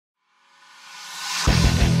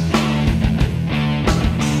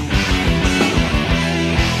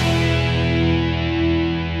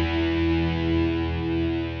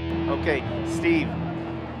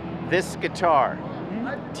This guitar.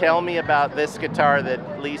 Tell me about this guitar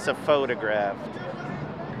that Lisa photographed.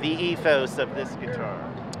 The ethos of this guitar.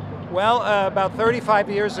 Well, about 35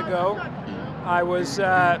 years ago, I was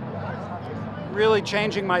really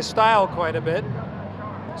changing my style quite a bit.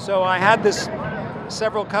 So I had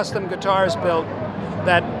several custom guitars built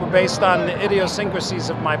that were based on the idiosyncrasies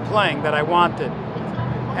of my playing that I wanted.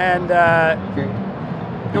 And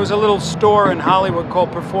there was a little store in Hollywood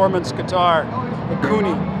called Performance Guitar, the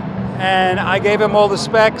Cooney. And I gave him all the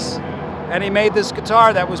specs, and he made this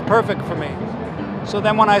guitar that was perfect for me. So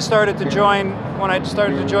then when I started to join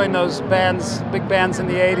those bands, big bands in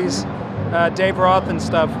the 80s, Dave Roth and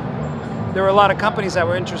stuff, there were a lot of companies that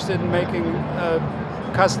were interested in making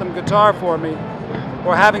a custom guitar for me,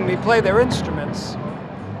 or having me play their instruments.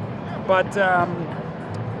 But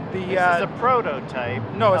this is a prototype.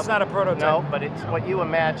 No, it's not a prototype. No, but it's what you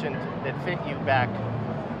imagined that fit you back.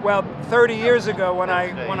 Well, 30 years ago when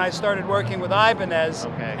I started working with Ibanez,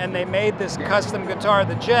 and they made this custom guitar,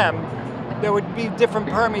 the Gem, there would be different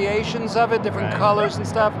permeations of it, different colors and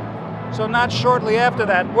stuff. So not shortly after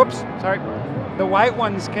that, the white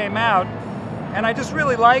ones came out, and I just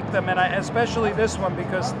really liked them, and especially this one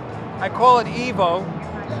because I call it Evo,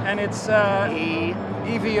 and it's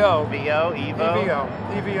EVO.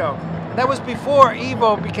 EVO. That was before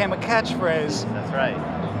Evo became a catchphrase. That's right.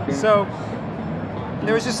 So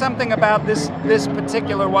there was just something about this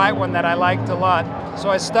particular white one that I liked a lot. So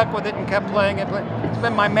I stuck with it and kept playing it. It's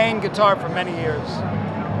been my main guitar for many years.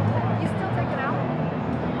 You still take it out?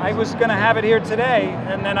 I was going to have it here today,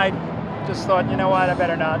 and then I just thought, you know what, I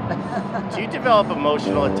better not. Do you develop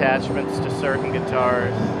emotional attachments to certain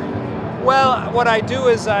guitars? Well, what I do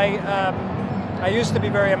is I used to be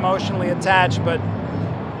very emotionally attached, but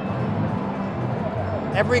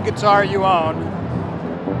every guitar you own,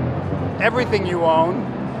 everything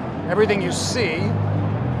you see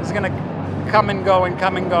is going to come and go and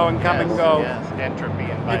come and go and come and go. Yes, entropy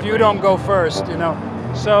and vibration. If you don't go first, you know.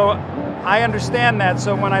 So I understand that.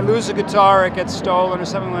 So when I lose a guitar, it gets stolen or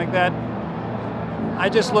something like that, I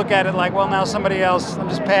just look at it like, well, now somebody else, I'm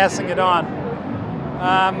just passing it on.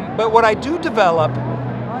 But what I do develop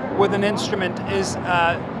with an instrument is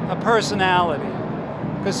a personality.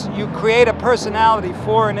 Because you create a personality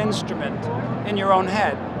for an instrument in your own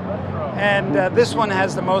head. And this one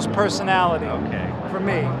has the most personality for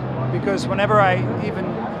me, because whenever I even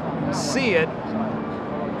see it,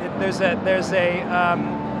 there's a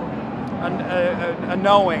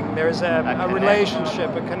knowing, there's a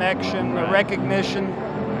relationship, a connection, a recognition.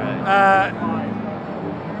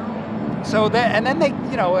 So that, and then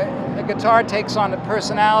the guitar takes on a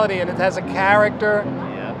personality and it has a character.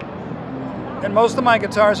 Yeah. And most of my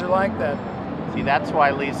guitars are like that. See, that's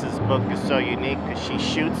why Lisa's book is so unique, because she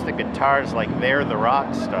shoots the guitars like they're the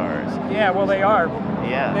rock stars. Yeah, well, they are.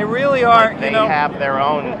 Yeah. They really are. Like they have their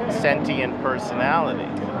own sentient personality.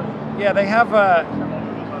 Yeah, they have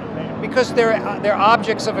because they're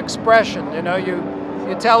objects of expression. You know, you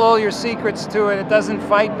tell all your secrets to it. It doesn't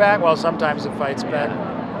fight back. Well, sometimes it fights back.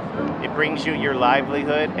 It brings you your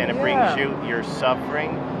livelihood, and it brings you your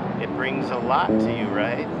suffering. It brings a lot to you,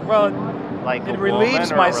 right? Well, like it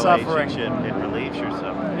relieves my suffering. It relieves your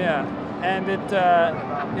suffering. Yeah, and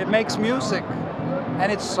it makes music,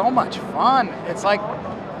 and it's so much fun. It's like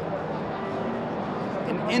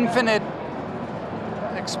an infinite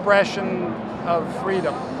expression of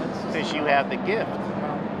freedom. Because you have the gift.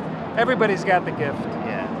 Everybody's got the gift.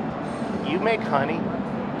 Yeah. You make honey?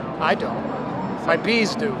 I don't. My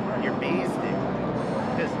bees do. Your bees do.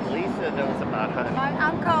 Because Lisa knows about honey. My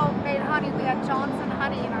uncle made honey. We had Johnson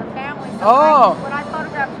honey in our family. So when I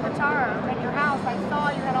photographed the guitar at your house, I saw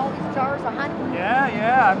you had all these jars of honey.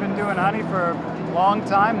 Yeah. I've been doing honey for a long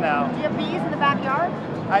time now. Do you have bees in the backyard?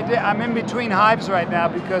 I'm in between hives right now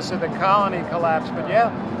because of the colony collapse. But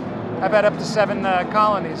yeah, I've had up to 7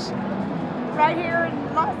 colonies. Right here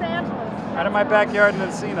in Los Angeles. Right in my backyard in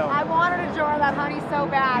Encino. I wanted a jar of that honey so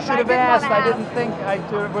bad. You should have asked. I didn't think I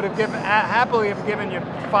would have happily have given you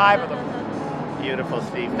 5 of them. Beautiful,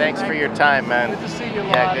 Steve. Thanks for your time, man. Good to see you,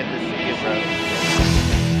 Yeah, good to see you, bro.